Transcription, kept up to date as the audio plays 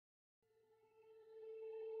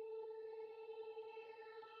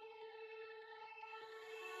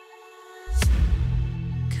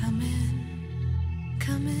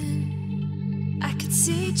could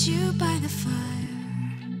seat you by the fire.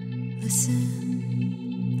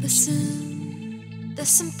 Listen, listen, there's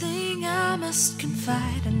something I must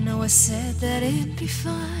confide. I know I said that it'd be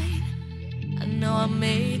fine. I know I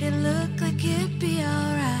made it look like it'd be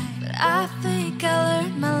alright, but I think I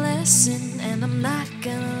learned my lesson, and I'm not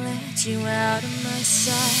gonna let you out of my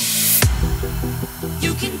sight.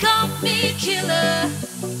 You can call me killer,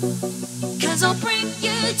 'cause I'll bring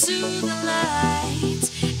you to the light,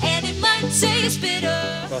 and it might taste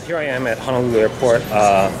bitter. Well, here I am at Honolulu Airport.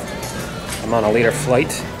 I'm on a later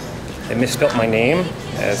flight. They misspelled my name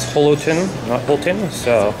as Holoton, not Holton,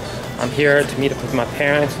 so I'm here to meet up with my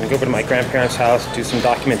parents and go over to my grandparents' house, do some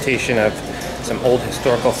documentation of some old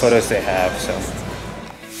historical photos they have. So.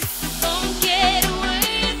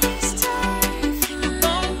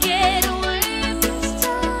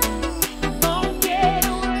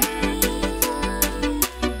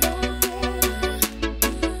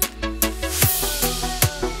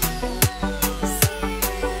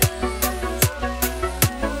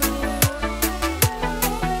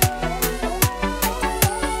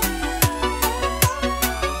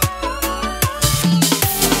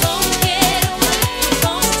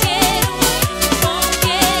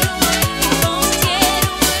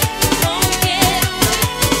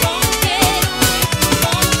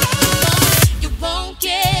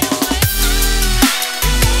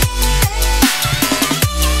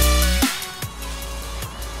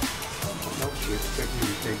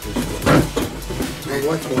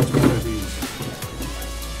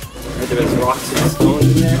 There's rocks and stones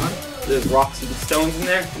in there. There's rocks and stones in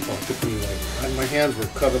there. Oh, it took me like, my hands were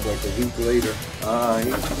cut up like a week later.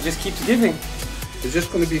 He just keeps giving. Is this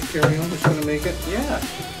going to be carry-on? It's going to make it? Yeah.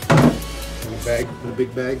 In a bag, in a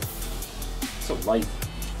big bag? It's so light.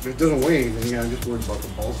 It doesn't weigh anything. Yeah, I'm just worried about the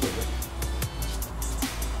bulk of it.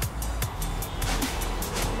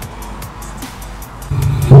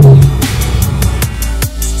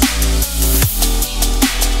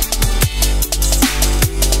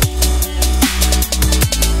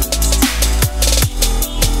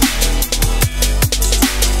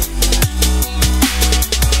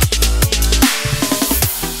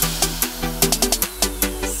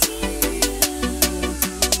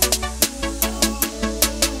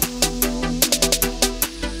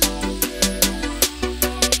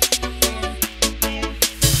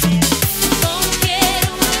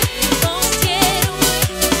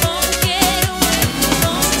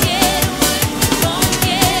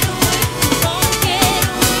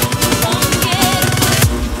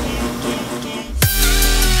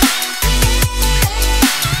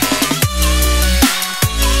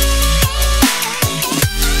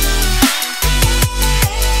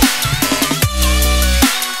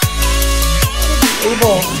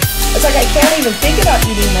 It's like I can't even think about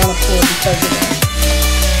eating on a floor because of that.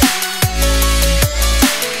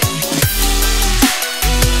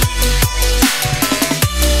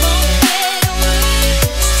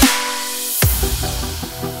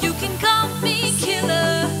 You can call me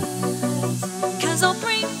killer, 'cause I'll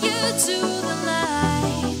bring you to the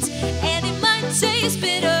light, and it might taste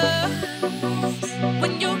bitter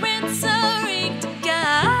when you're answering to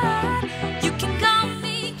God. You can call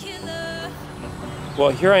me killer. Well,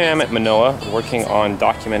 here I am at Manoa, working on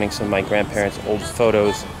documenting some of my grandparents' old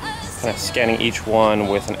photos, kind of scanning each one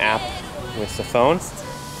with an app with the phone,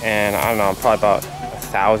 and I don't know, I'm probably about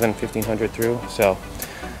 1,000, 1,500 through, so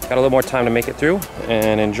got a little more time to make it through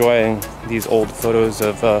and enjoying these old photos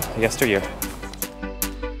of yesteryear.